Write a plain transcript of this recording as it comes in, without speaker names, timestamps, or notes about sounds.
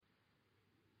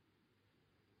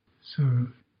So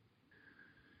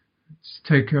let's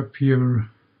take up your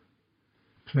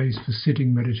place for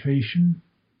sitting meditation.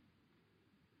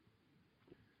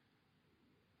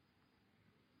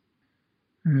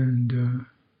 And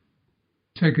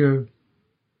take a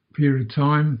period of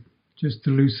time just to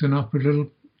loosen up a little,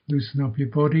 loosen up your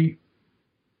body,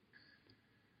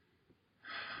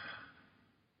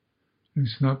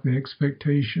 loosen up the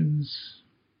expectations,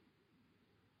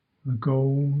 the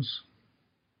goals.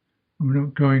 We're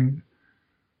not going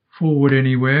forward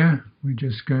anywhere, we're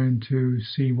just going to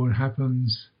see what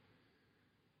happens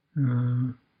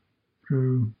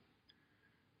through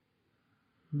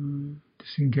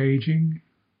disengaging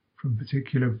from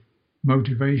particular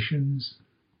motivations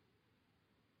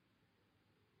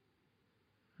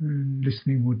and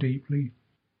listening more deeply.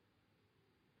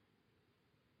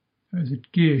 As a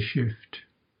gear shift.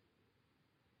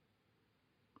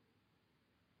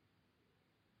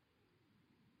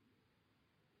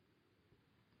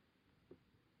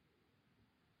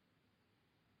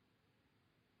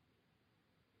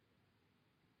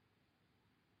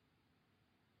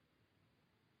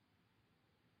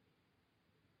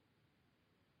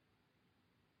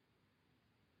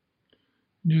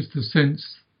 Just the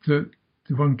sense that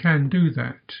one can do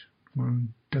that.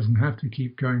 One doesn't have to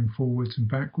keep going forwards and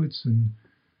backwards, and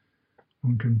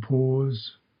one can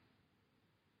pause.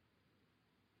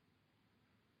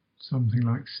 Something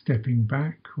like stepping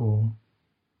back or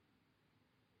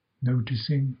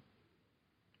noticing,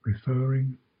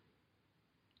 referring.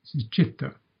 This is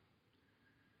citta.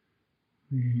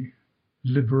 The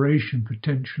liberation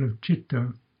potential of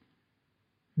citta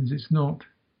is it's not,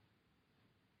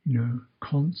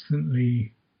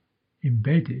 constantly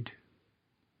embedded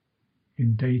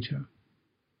in data,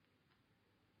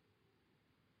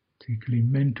 particularly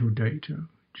mental data,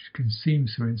 which can seem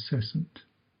so incessant,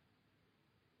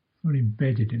 not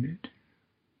embedded in it,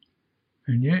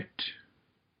 and yet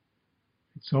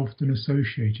it's often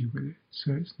associated with it.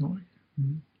 So it's not.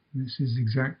 This is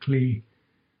exactly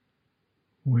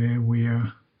where we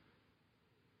are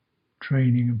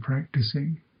training and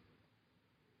practicing,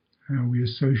 how we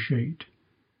associate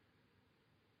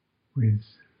with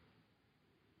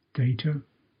data,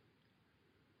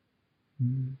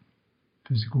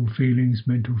 physical feelings,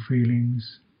 mental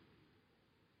feelings,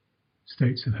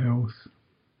 states of health,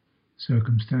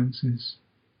 circumstances,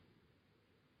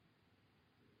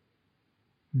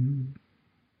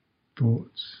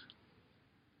 thoughts.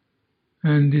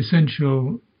 And the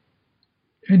essential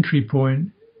entry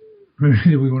point really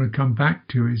that we want to come back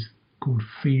to is called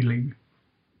feeling.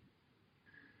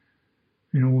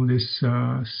 In all this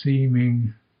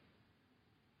seeming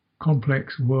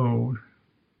complex world,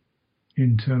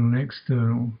 internal and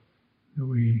external, that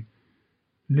we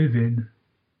live in,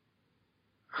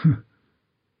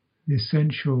 the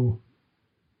essential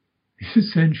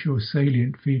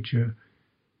salient feature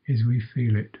is we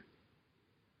feel it.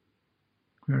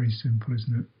 Very simple,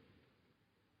 isn't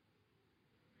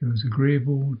it? It was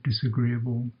agreeable,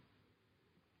 disagreeable,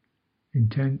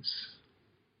 intense,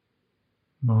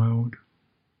 mild,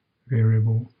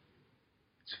 variable.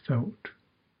 It's felt.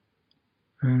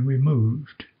 And we're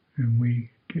moved, and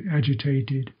we get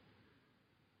agitated,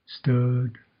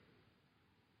 stirred,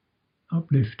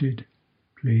 uplifted,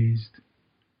 pleased,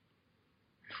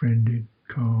 befriended,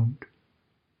 calmed,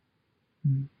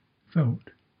 felt.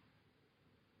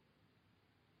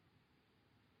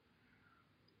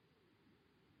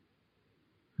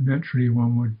 Naturally,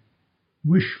 one would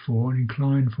wish for and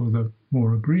incline for the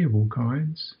more agreeable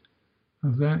kinds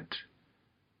of that.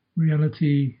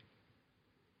 Reality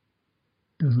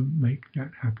doesn't make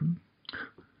that happen.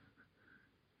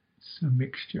 It's a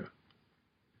mixture.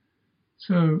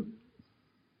 So,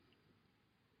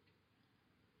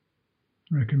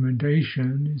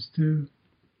 recommendation is to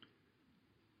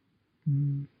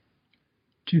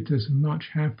citta's much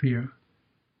happier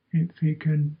if it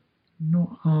can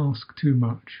not ask too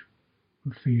much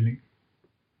of feeling.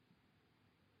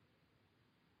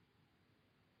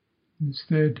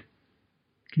 Instead,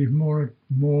 give more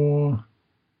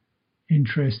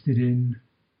interested in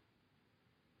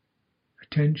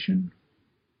attention,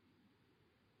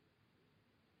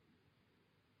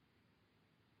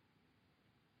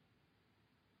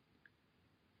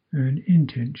 and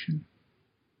intention.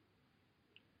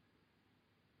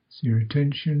 So your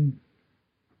attention,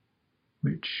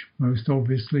 which most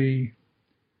obviously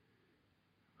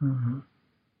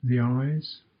the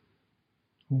eyes,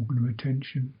 organ of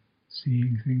attention,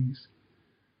 seeing things,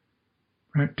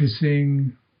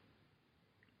 practicing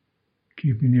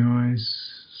keeping the eyes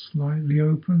slightly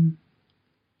open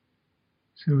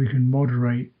so we can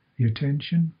moderate the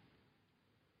attention.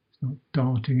 not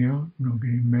darting out, not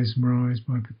getting mesmerized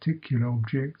by particular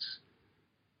objects.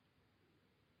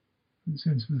 A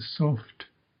sense of a soft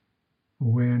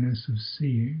awareness of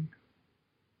seeing.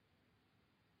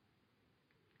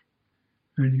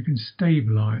 And you can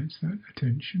stabilize that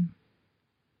attention.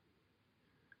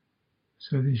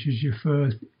 So this is your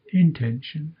first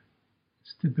intention,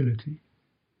 stability.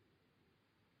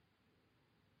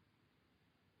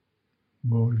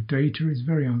 The world of data is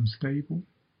very unstable.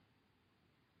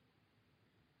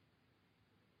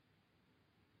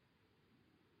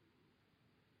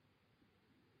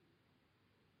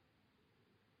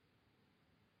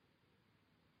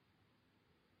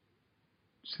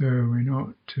 So we're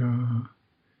not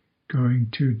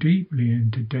going too deeply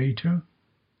into data,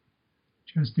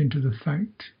 just into the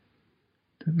fact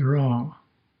that there are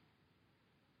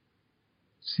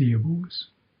seeables.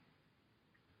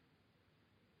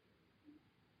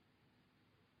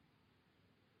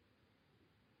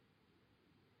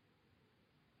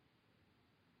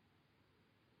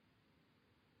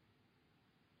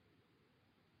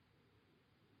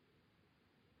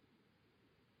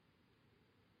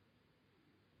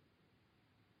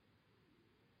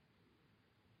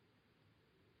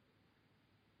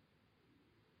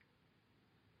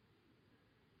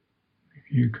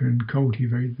 You can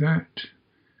cultivate that.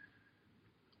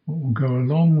 What will go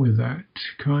along with that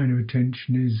kind of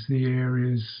attention is the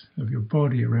areas of your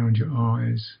body around your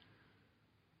eyes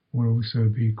will also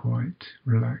be quite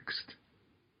relaxed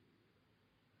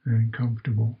and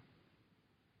comfortable.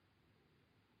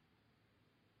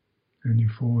 And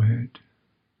your forehead.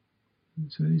 And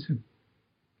so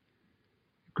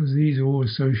because these are all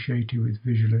associated with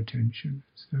visual attention,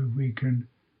 so we can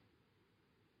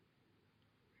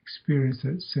experience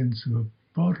that sense of a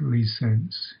bodily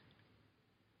sense.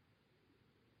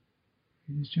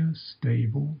 It is just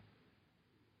stable,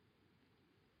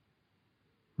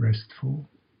 restful,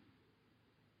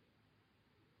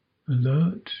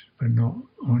 alert but not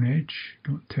on edge,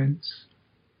 not tense.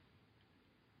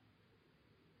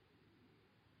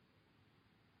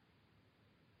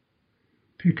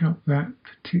 Pick up that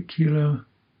particular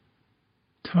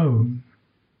tone.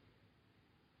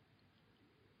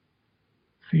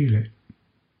 Feel it.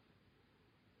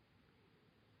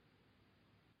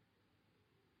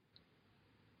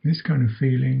 This kind of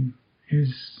feeling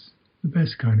is the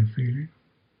best kind of feeling.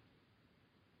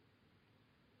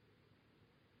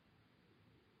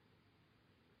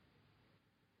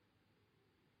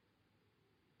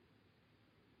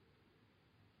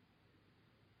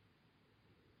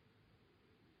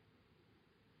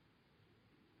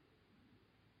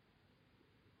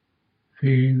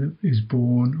 Feeling that is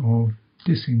born of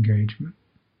disengagement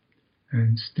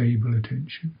and stable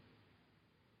attention.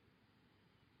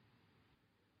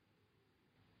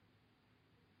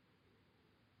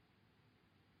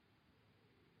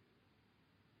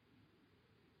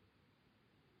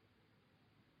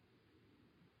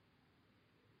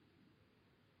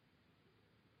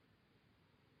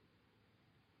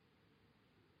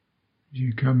 As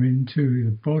you come into the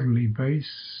bodily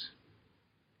base,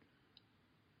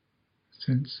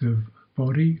 sense of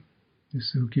body,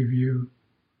 this will give you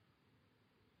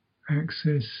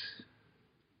access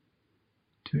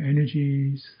to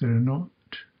energies that are not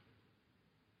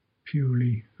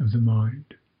purely of the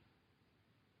mind.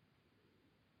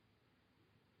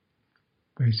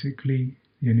 Basically,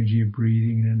 the energy of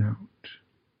breathing in and out.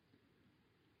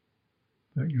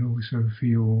 But you'll also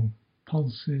feel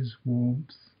pulses,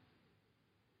 warmth,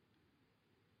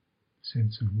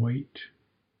 sense of weight,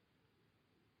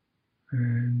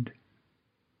 and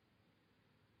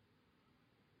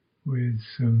with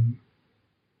some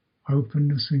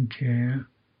openness and care,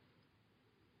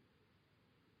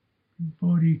 the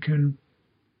body can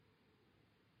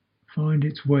find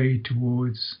its way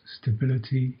towards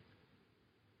stability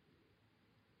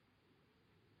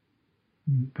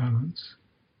and balance.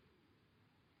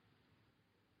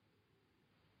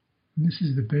 And this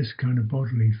is the best kind of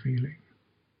bodily feeling.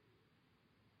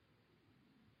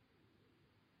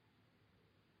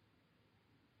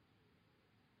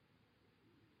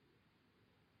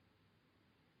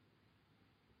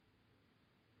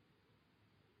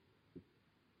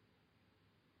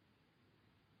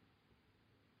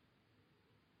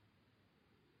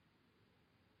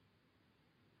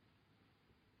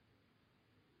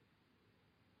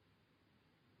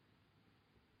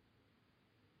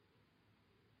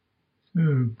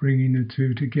 So bringing the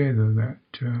two together, that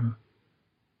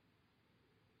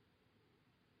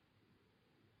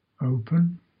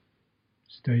open,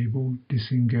 stable,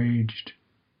 disengaged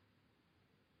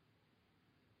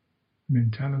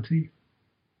mentality,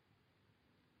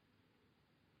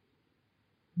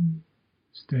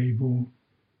 stable,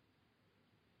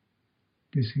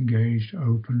 disengaged,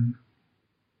 open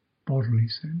bodily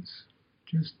sense.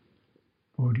 Just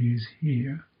body is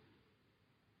here.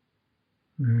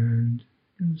 And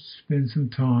just spend some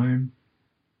time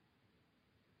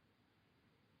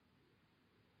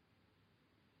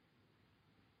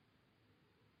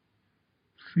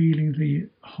feeling the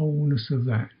wholeness of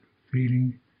that,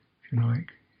 feeling, if you like,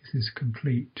 is this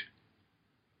complete?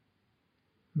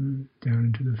 Down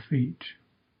into the feet,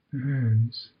 the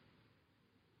hands,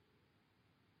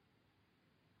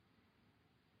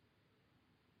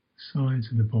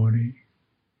 sides of the body.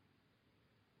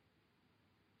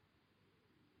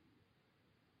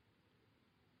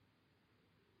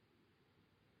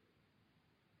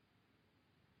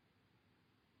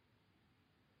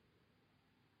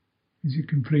 Is it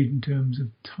complete in terms of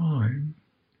time?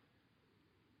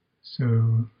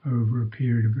 So over a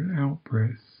period of an out-breath,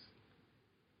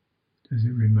 does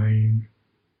it remain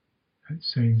that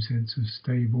same sense of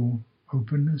stable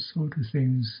openness, or do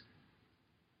things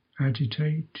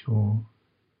agitate or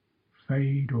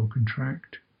fade or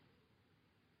contract?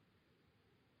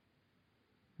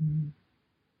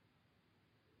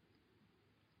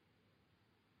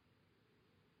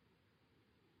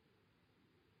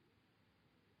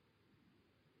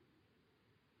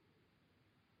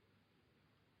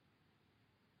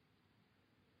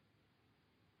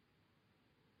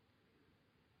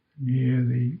 Near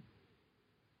the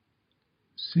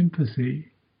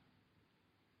sympathy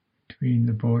between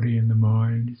the body and the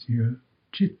mind, is your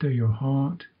citta, your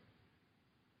heart,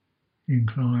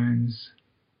 inclines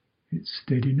its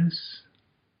steadiness,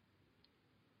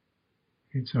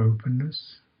 its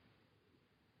openness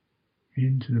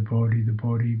into the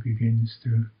body begins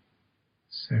to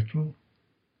settle,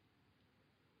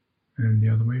 and the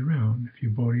other way around. If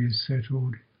your body is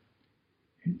settled,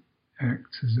 it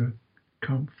acts as a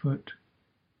comfort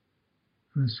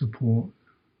and a support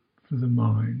for the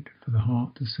mind, for the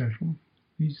heart to settle.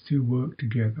 These two work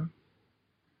together.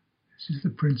 This is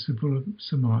the principle of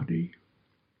samadhi,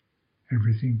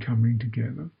 everything coming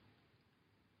together.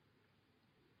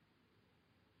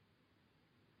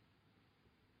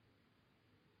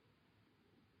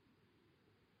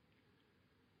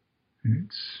 And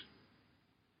it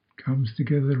comes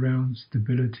together around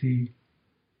stability,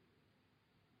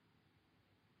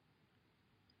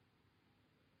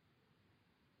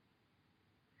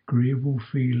 agreeable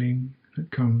feeling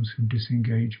that comes from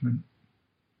disengagement.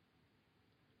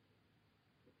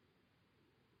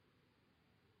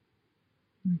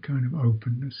 A kind of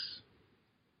openness,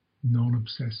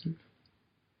 non-obsessive.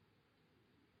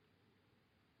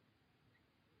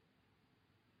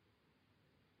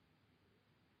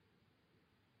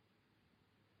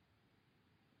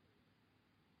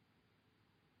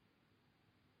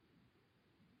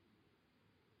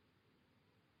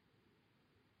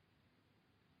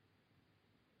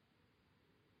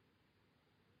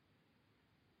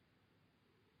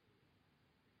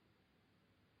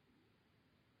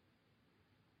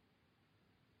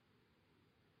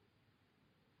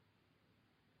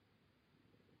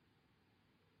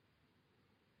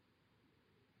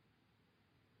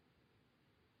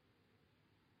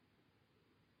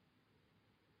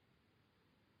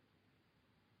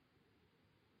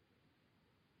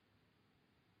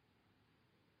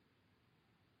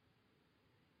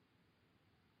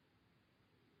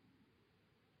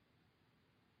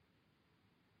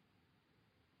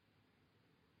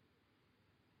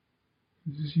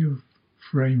 This is your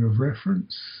frame of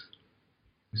reference.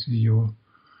 This is your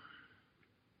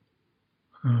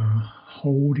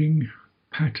holding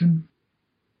pattern.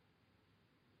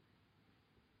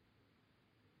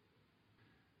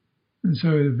 And so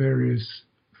the various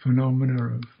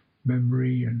phenomena of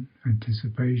memory and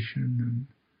anticipation and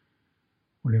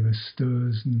whatever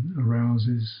stirs and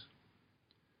arouses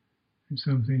is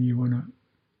something you want to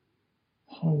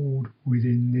hold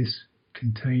within this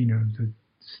container, the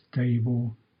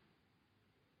stable,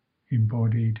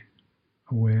 embodied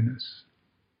awareness.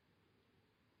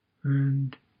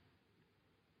 And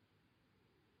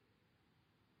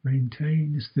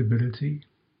maintain the stability,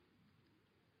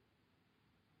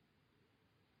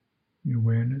 the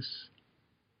awareness.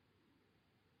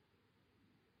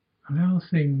 Allow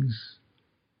things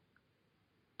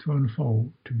to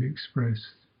unfold, to be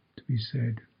expressed, to be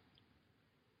said,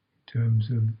 in terms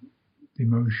of the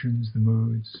emotions, the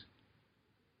moods.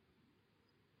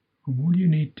 And all you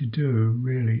need to do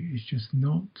really is just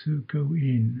not to go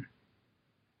in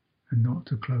and not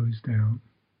to close down.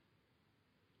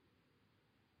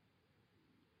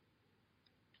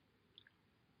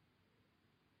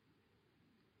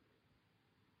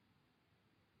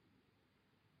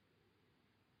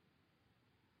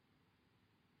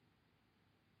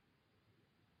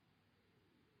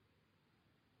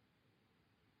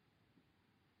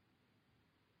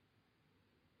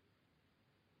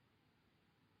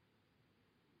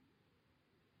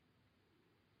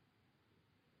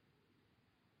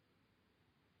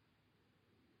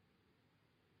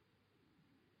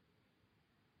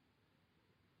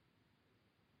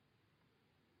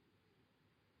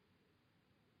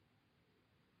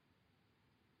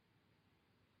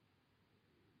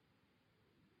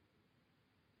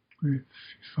 If you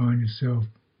find yourself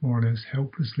more or less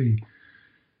helplessly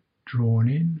drawn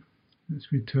in,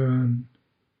 let's return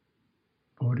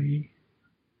body.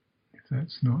 If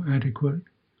that's not adequate,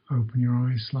 open your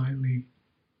eyes slightly.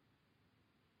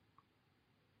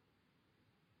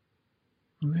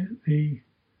 Let the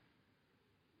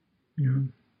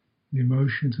the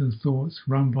emotions and thoughts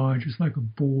run by just like a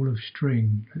ball of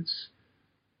string that's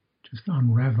just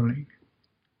unraveling.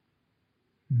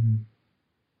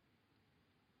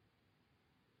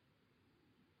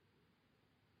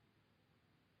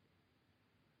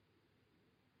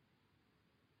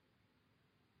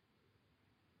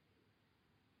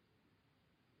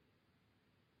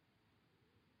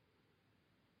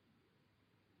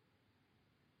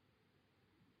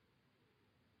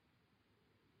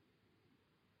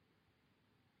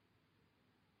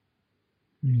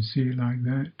 You see it like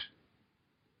that.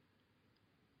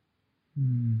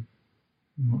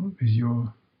 What is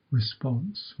your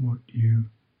response? How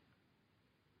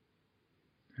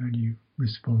do you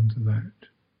respond to that?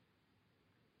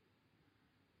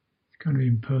 It's kind of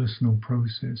impersonal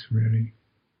process, really.